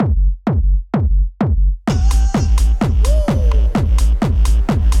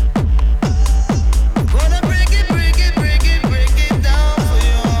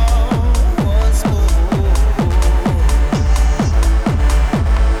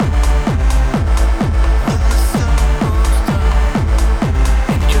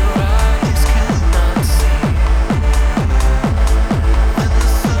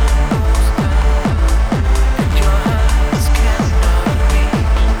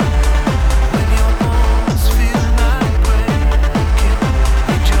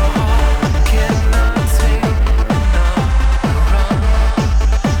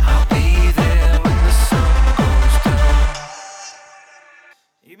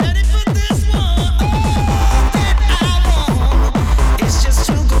Ready for this one? All that I want is just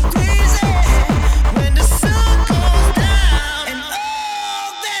to go crazy when the sun goes down. And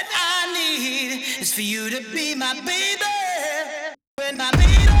all that I need is for you to be my baby. When my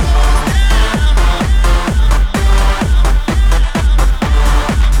beat goes down.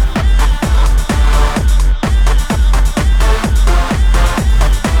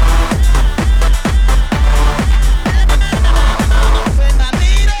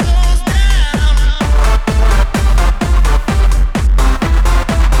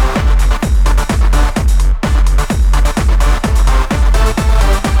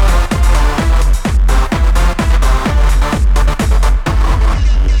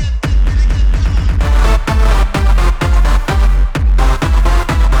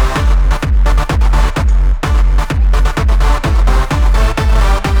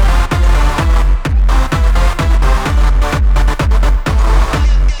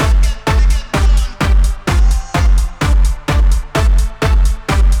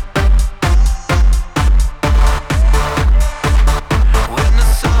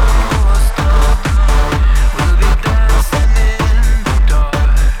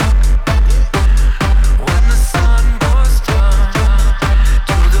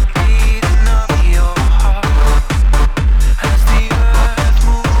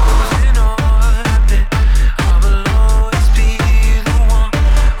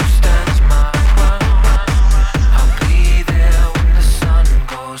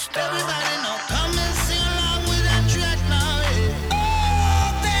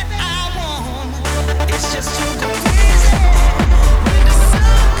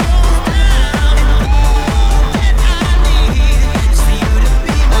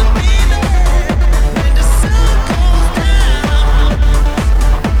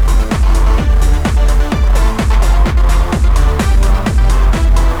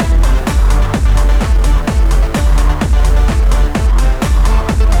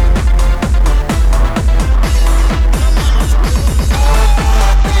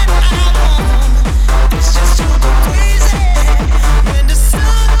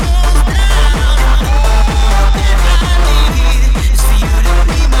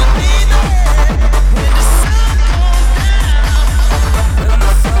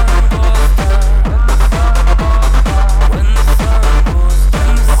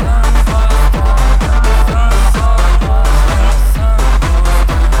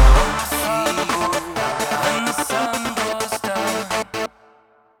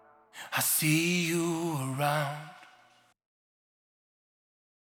 I see you around.